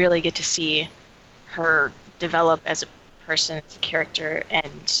 You really get to see her develop as a person, as a character,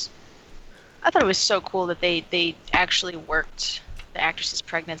 and I thought it was so cool that they actually worked the actress's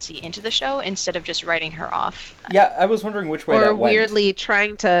pregnancy into the show instead of just writing her off. Yeah, I was wondering which way Or that went. weirdly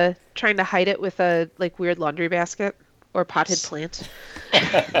trying to hide it with a like weird laundry basket or potted plant.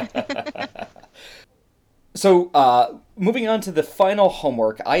 So, moving on to the final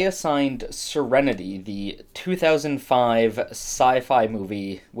homework, I assigned Serenity, the 2005 sci-fi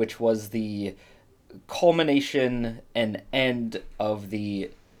movie, which was the culmination and end of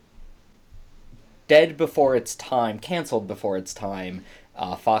the dead before its time, canceled before its time,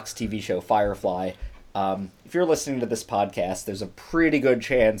 Fox TV show Firefly. If you're listening to this podcast, there's a pretty good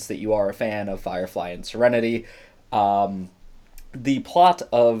chance that you are a fan of Firefly and Serenity. The plot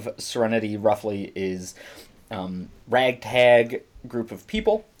of Serenity roughly is ragtag group of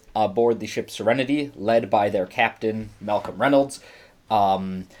people aboard the ship Serenity, led by their captain, Malcolm Reynolds.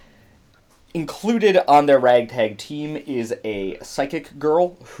 Included on their ragtag team is a psychic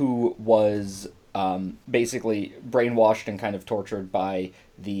girl who was basically brainwashed and kind of tortured by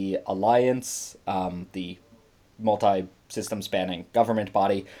the Alliance, the multi-system spanning government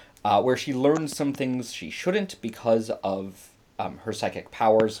body, where she learned some things she shouldn't because of her psychic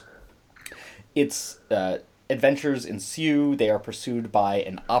powers. Its adventures ensue. They are pursued by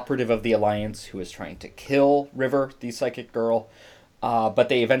an operative of the Alliance who is trying to kill River, the psychic girl. But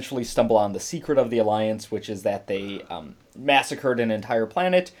they eventually stumble on the secret of the Alliance, which is that they massacred an entire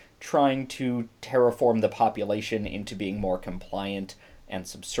planet trying to terraform the population into being more compliant and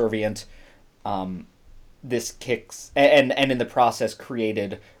subservient. This kicks, and in the process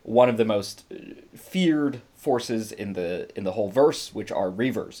created one of the most feared forces in the whole verse, which are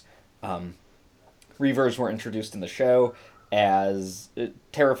Reavers. Reavers were introduced in the show as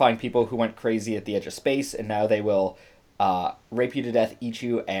terrifying people who went crazy at the edge of space, and now they will rape you to death, eat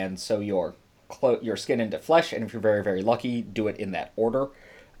you, and sew your skin into flesh, and if you're very, very lucky, do it in that order.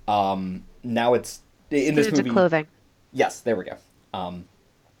 Now it's in this movie. Clothing. Yes, there we go.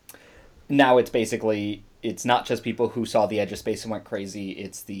 Now it's basically, it's not just people who saw the edge of space and went crazy.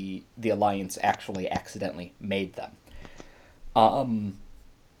 It's the Alliance actually accidentally made them.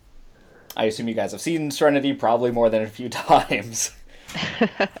 I assume you guys have seen Serenity probably more than a few times.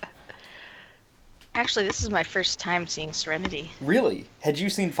 Actually, this is my first time seeing Serenity. Really? Had you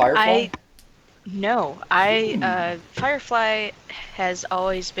seen Firefly? No. Firefly has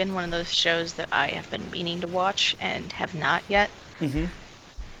always been one of those shows that I have been meaning to watch and have not yet. Mm-hmm.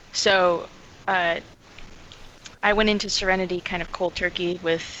 So, I went into Serenity kind of cold turkey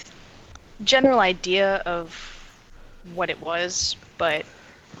with general idea of what it was, but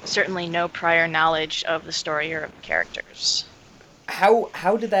certainly no prior knowledge of the story or of the characters.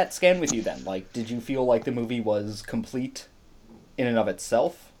 How did that scan with you then? Like, did you feel like the movie was complete in and of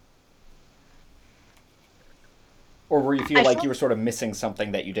itself? Or were you feel like you were sort of missing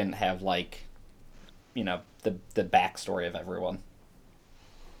something that you didn't have, like, you know, the backstory of everyone?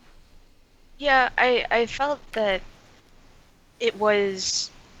 Yeah, I felt that it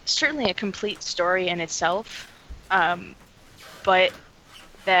was certainly a complete story in itself, but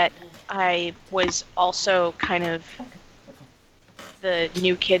that I was also kind of the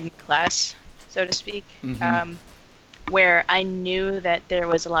new kid in class, so to speak, where I knew that there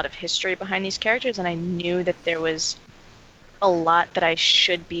was a lot of history behind these characters, and I knew that there was a lot that I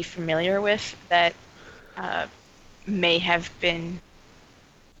should be familiar with that may have been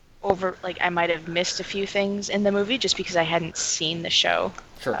I might have missed a few things in the movie just because I hadn't seen the show.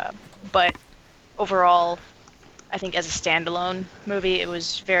 Sure. But overall, I think as a standalone movie, it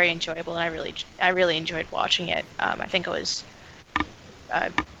was very enjoyable, and I really enjoyed watching it. I think I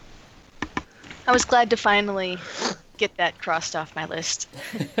was glad to finally get that crossed off my list.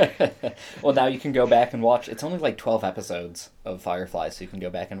 Well, now you can go back and watch. It's only like 12 episodes of Firefly, so you can go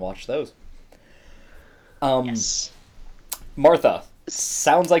back and watch those. Yes. Martha,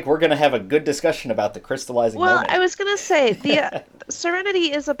 sounds like we're going to have a good discussion about the crystallizing moment. I was going to say, the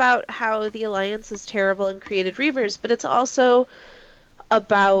Serenity is about how the Alliance is terrible and created Reavers, but it's also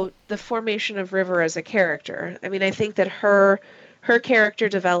about the formation of River as a character. I mean, I think that her character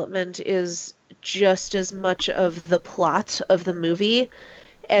development is just as much of the plot of the movie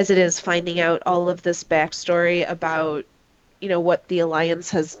as it is finding out all of this backstory about, you know, what the Alliance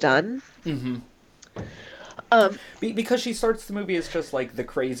has done. Mm-hmm. Because she starts the movie as just like the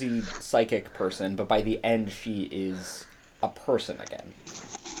crazy psychic person, but by the end she is a person again.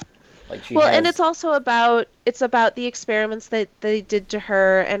 Like and it's also about the experiments that they did to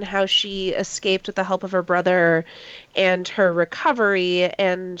her and how she escaped with the help of her brother, and her recovery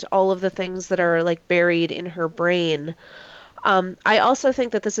and all of the things that are like buried in her brain. I also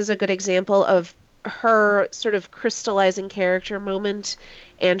think that this is a good example of her sort of crystallizing character moment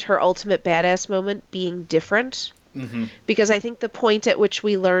and her ultimate badass moment being different. Mm-hmm. Because I think the point at which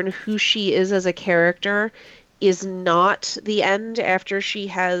we learn who she is as a character is not the end after she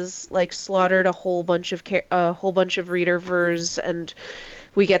has like slaughtered a whole bunch of readers, and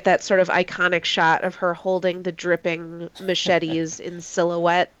we get that sort of iconic shot of her holding the dripping machetes in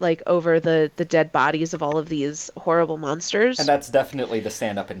silhouette like over the dead bodies of all of these horrible And monsters. that's definitely the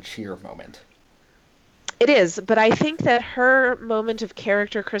stand up and cheer moment. It is, but I think that her moment of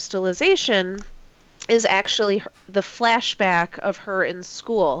character crystallization is actually the flashback of her in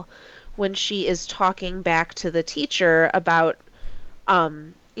school when she is talking back to the teacher about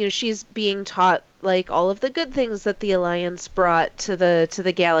she's being taught like all of the good things that the Alliance brought to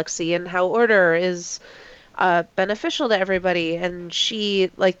the galaxy and how order is beneficial to everybody, and she,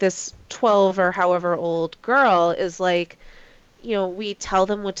 like this 12 or however old girl, is like, we tell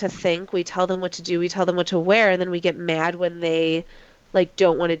them what to think, we tell them what to do, we tell them what to wear, and then we get mad when they like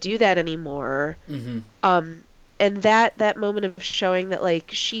don't want to do that anymore. Mm-hmm. Um, and that moment of showing that like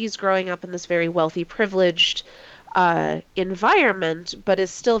she's growing up in this very wealthy, privileged environment, but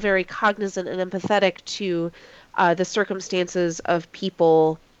is still very cognizant and empathetic to the circumstances of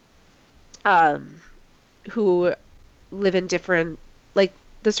people um, who live in different, like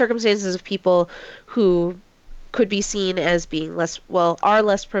the circumstances of people who could be seen as being are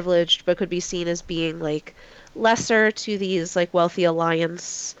less privileged, but could be seen as being like lesser to these like wealthy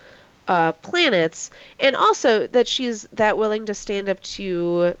alliance planets, and also that she's that willing to stand up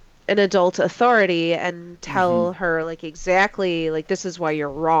to an adult authority and Mm-hmm. tell her like exactly like this is why you're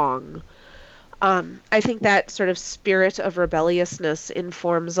wrong. I think that sort of spirit of rebelliousness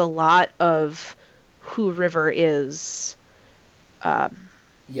informs a lot of who River is, um,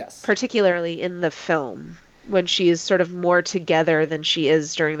 Yes. particularly in the film when she is sort of more together than she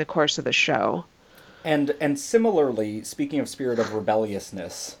is during the course of the show. And similarly, speaking of spirit of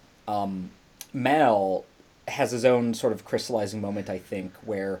rebelliousness, Mal has his own sort of crystallizing moment, I think,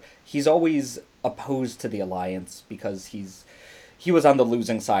 where he's always opposed to the alliance because he was on the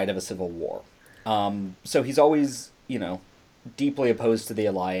losing side of a civil war. So he's always, deeply opposed to the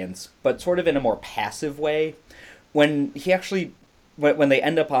alliance, but sort of in a more passive way. When he actually when they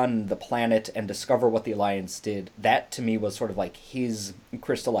end up on the planet and discover what the alliance did, that to me was sort of like his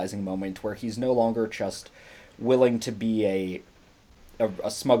crystallizing moment where he's no longer just willing to be a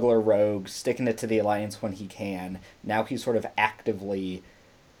smuggler rogue sticking it to the alliance when he can. Now he's sort of actively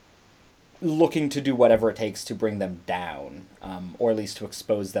looking to do whatever it takes to bring them down, or at least to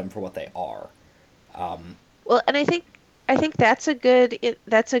expose them for what they are. Well, and I think that's a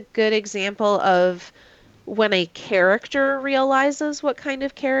good example of when a character realizes what kind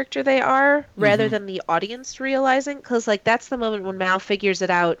of character they are rather Mm-hmm. than the audience realizing, because like that's the moment when Mal figures it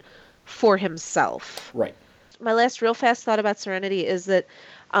out for himself. Right. My last real fast thought about Serenity is that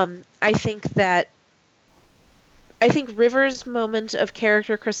I think that I think River's moment of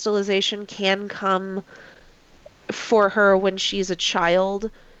character crystallization can come for her when she's a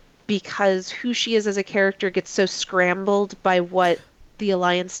child, because who she is as a character gets so scrambled by what the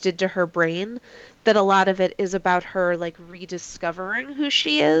Alliance did to her brain that a lot of it is about her like rediscovering who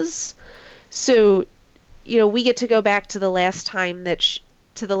she is. So, we get to go back to the last time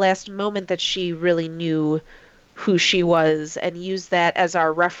to the last moment that she really knew who she was and use that as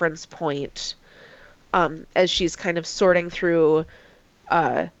our reference point, as she's kind of sorting through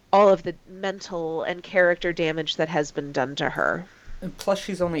all of the mental and character damage that has been done to her. And plus,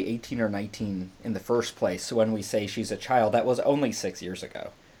 she's only 18 or 19 in the first place, so when we say she's a child, that was only 6 years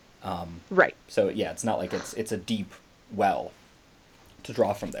ago. Right. So yeah, it's not like it's a deep well to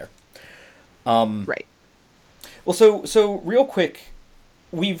draw from there. Right. Well, so real quick,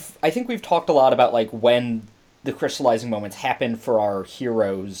 I think we've talked a lot about like when the crystallizing moments happen for our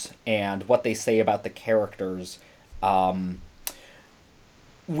heroes and what they say about the characters.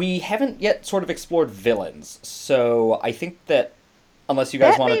 We haven't yet sort of explored villains, so I think that unless you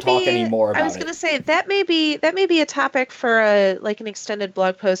guys That want may to talk any be, more I was about going it to say that may be a topic for a like an extended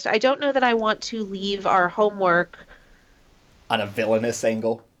blog post. I don't know that I want to leave our homework. on a villainous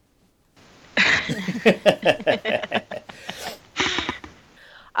angle.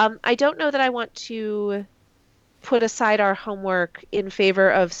 I don't know that I want to put aside our homework in favor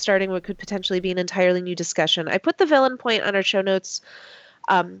of starting what could potentially be an entirely new discussion. I put the villain point on our show notes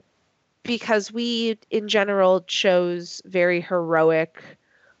um, because we, in general, chose very heroic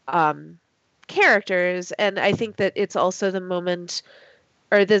um, characters, and I think that it's also the moment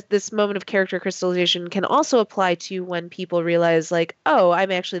or this moment of character crystallization can also apply to when people realize like, oh, I'm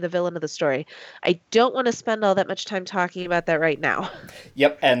actually the villain of the story. I don't want to spend all that much time talking about that right now.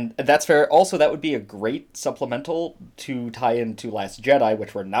 Yep, and that's fair. Also, that would be a great supplemental to tie into Last Jedi,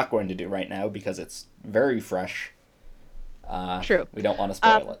 which we're not going to do right now because it's very fresh. True. We don't want to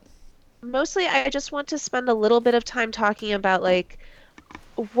spoil it. Mostly, I just want to spend a little bit of time talking about like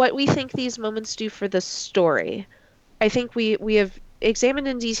what we think these moments do for the story. I think we have examined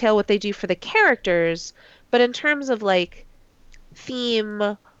in detail what they do for the characters, but in terms of like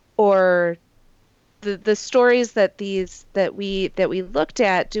theme or the stories that we looked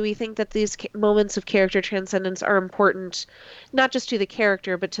at, do we think that these moments of character transcendence are important, not just to the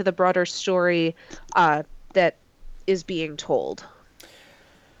character, but to the broader story that is being told?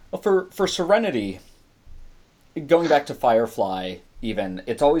 Well, for Serenity, going back to Firefly, even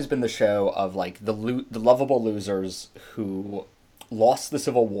it's always been the show of like the lovable losers who lost the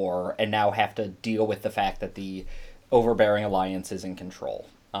Civil War and now have to deal with the fact that the overbearing alliance is in control.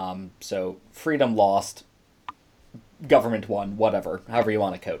 So freedom lost, government won, whatever, however you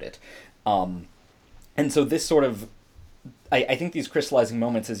want to code it. And so this sort of, I think these crystallizing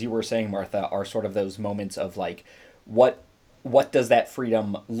moments, as you were saying, Martha, are sort of those moments of like, what does that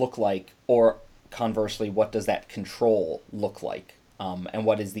freedom look like, or conversely, what does that control look like, and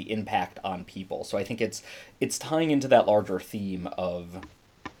what is the impact on people? So I think it's tying into that larger theme of,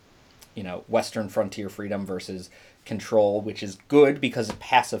 Western frontier freedom versus control, which is good because it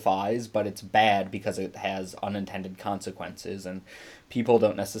pacifies, but it's bad because it has unintended consequences, and people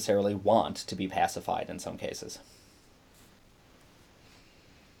don't necessarily want to be pacified in some cases.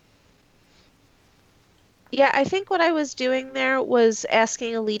 Yeah, I think what I was doing there was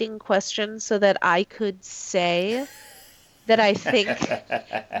asking a leading question so that I could say that I think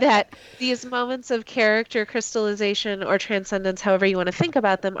that these moments of character crystallization or transcendence, however you want to think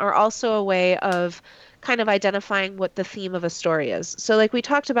about them, are also a way of kind of identifying what the theme of a story is. So, like we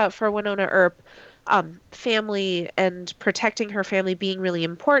talked about for Winona Earp, family and protecting her family being really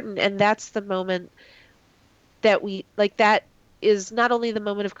important, and that's the moment that we like that is not only the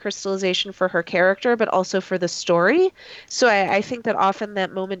moment of crystallization for her character, but also for the story. So I think that often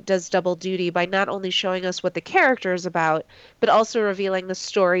that moment does double duty by not only showing us what the character is about, but also revealing the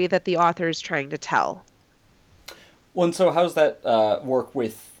story that the author is trying to tell. Well, and so how does that work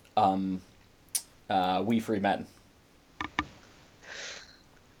with We Free Men?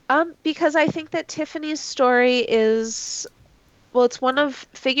 Because I think that Tiffany's story is, well, it's one of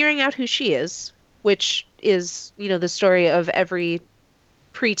figuring out who she is, which is, the story of every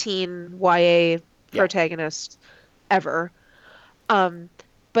preteen YA Yeah. protagonist ever. Um,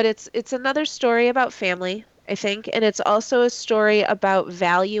 but it's another story about family, I think, and it's also a story about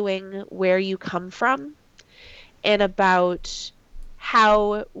valuing where you come from and about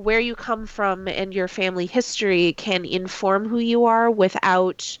how where you come from and your family history can inform who you are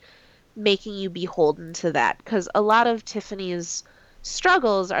without making you beholden to that. Because a lot of Tiffany's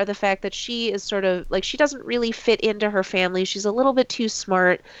struggles are the fact that she is sort of like she doesn't really fit into her family. She's a little bit too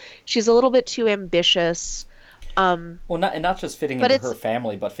smart. She's a little bit too ambitious. Well, not just fitting But into it's her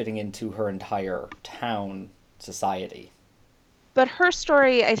family, but fitting into her entire town society. but her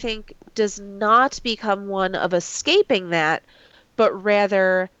story, I think, does not become one of escaping that, but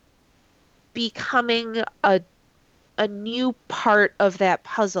rather becoming a new part of that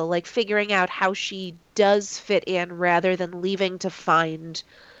puzzle, like figuring out how she does fit in rather than leaving to find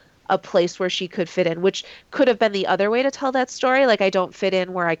a place where she could fit in, which could have been the other way to tell that story. Like, I don't fit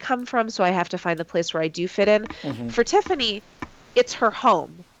in where I come from, so I have to find the place where I do fit in. Mm-hmm. For Tiffany, it's her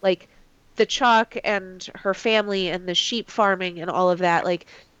home. Like, the chalk and her family and the sheep farming and all of that, like,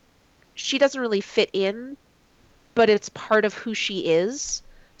 she doesn't really fit in, but it's part of who she is.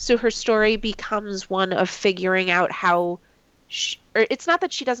 So her story becomes one of figuring out how or it's not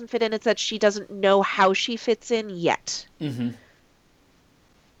that she doesn't fit in, it's that she doesn't know how she fits in yet. Mm-hmm.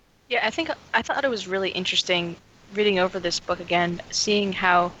 Yeah, I thought it was really interesting reading over this book again, seeing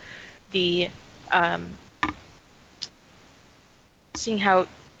how the seeing how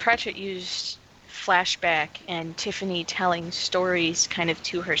Pratchett used flashback and Tiffany telling stories kind of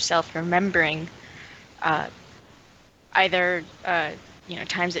to herself, remembering either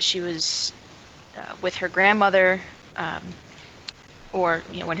times that she was with her grandmother, or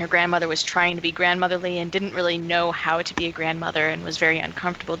when her grandmother was trying to be grandmotherly and didn't really know how to be a grandmother and was very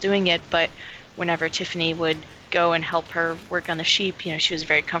uncomfortable doing it. But whenever Tiffany would go and help her work on the sheep, she was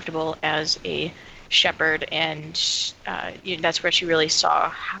very comfortable as a shepherd, and that's where she really saw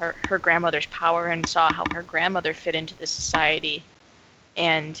her grandmother's power and saw how her grandmother fit into the society.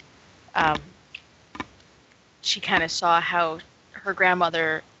 And she kind of saw how her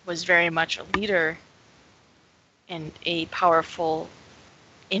grandmother was very much a leader and a powerful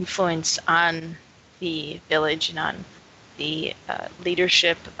influence on the village and on the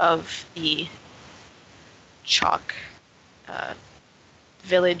leadership of the Chalk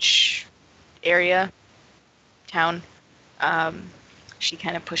village area, town. She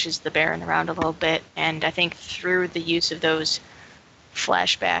kind of pushes the Baron around a little bit, and I think through the use of those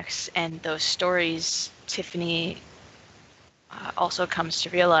flashbacks and those stories, Tiffany also comes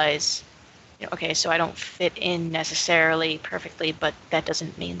to realize, okay, so I don't fit in necessarily perfectly, but that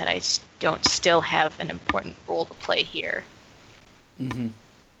doesn't mean that I don't still have an important role to play here. Mm-hmm.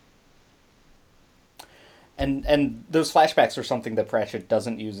 And those flashbacks are something that Pratchett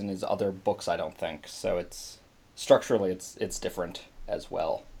doesn't use in his other books, I don't think. So it's structurally it's different as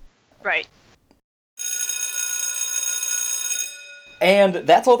well. Right. And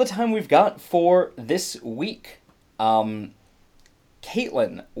that's all the time we've got for this week. Caitlin,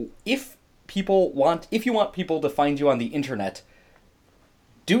 if you want people to find you on the internet,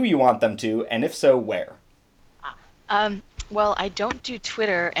 do you want them to? And if so, where? Well, I don't do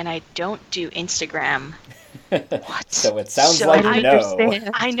Twitter and I don't do Instagram. What? So it sounds So like I no.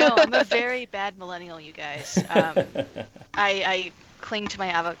 understand. I know, I'm a very bad millennial, you guys. I cling to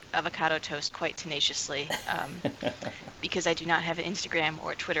my avocado toast quite tenaciously because I do not have an Instagram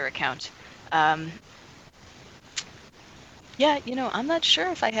or Twitter account. Yeah, I'm not sure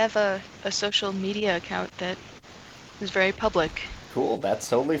if I have a social media account that is very public. Cool, that's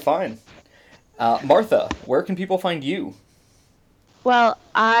totally fine. Martha, where can people find you? Well,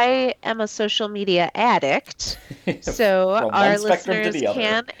 I am a social media addict, so From our one spectrum to listeners the other.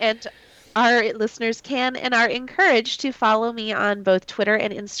 can and are encouraged to follow me on both Twitter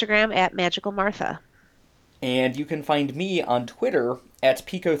and Instagram at Magical Martha. And you can find me on Twitter at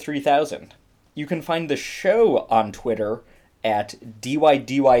Pico3000. You can find the show on Twitter at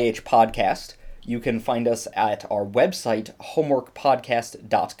DYDYH Podcast. You can find us at our website,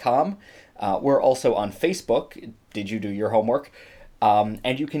 homeworkpodcast.com. We're also on Facebook. Did you do your homework?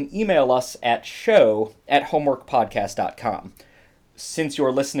 And you can email us at show@homeworkpodcast.com. Since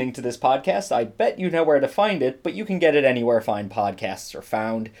you're listening to this podcast, I bet you know where to find it, but you can get it anywhere fine podcasts are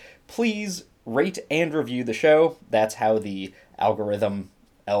found. Please rate and review the show. That's how the algorithm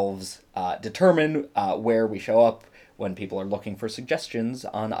elves determine where we show up when people are looking for suggestions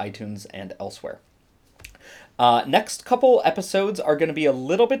on iTunes and elsewhere. Next couple episodes are going to be a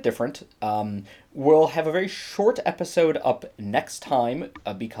little bit different. We'll have a very short episode up next time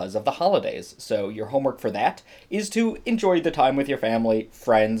because of the holidays. So your homework for that is to enjoy the time with your family,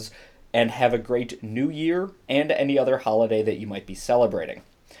 friends, and have a great New Year and any other holiday that you might be celebrating.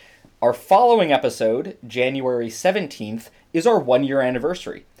 Our following episode, January 17th, is our 1-year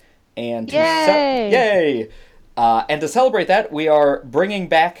anniversary. And to Yay! And to celebrate that, we are bringing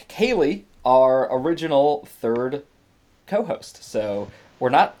back Kaylee, our original third co-host. So we're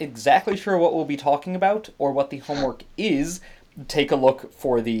not exactly sure what we'll be talking about or what the homework is. Take a look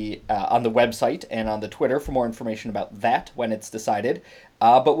for the on the website and on the Twitter for more information about that when it's decided.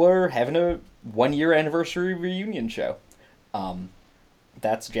 But we're having a 1-year anniversary reunion show.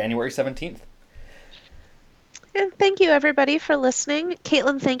 That's January 17th. And thank you, everybody, for listening.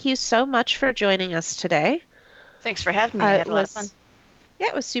 Caitlin, thank you so much for joining us today. Thanks for having me. I had a lot of fun. Yeah,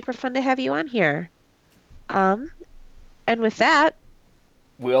 it was super fun to have you on here. And with that,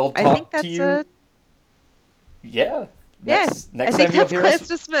 We'll I talk think that's to you. Yeah. Next I time think you'll that's hear class us.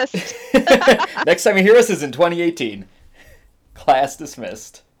 dismissed. Next time you hear us is in 2018. Class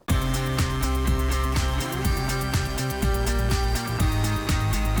dismissed.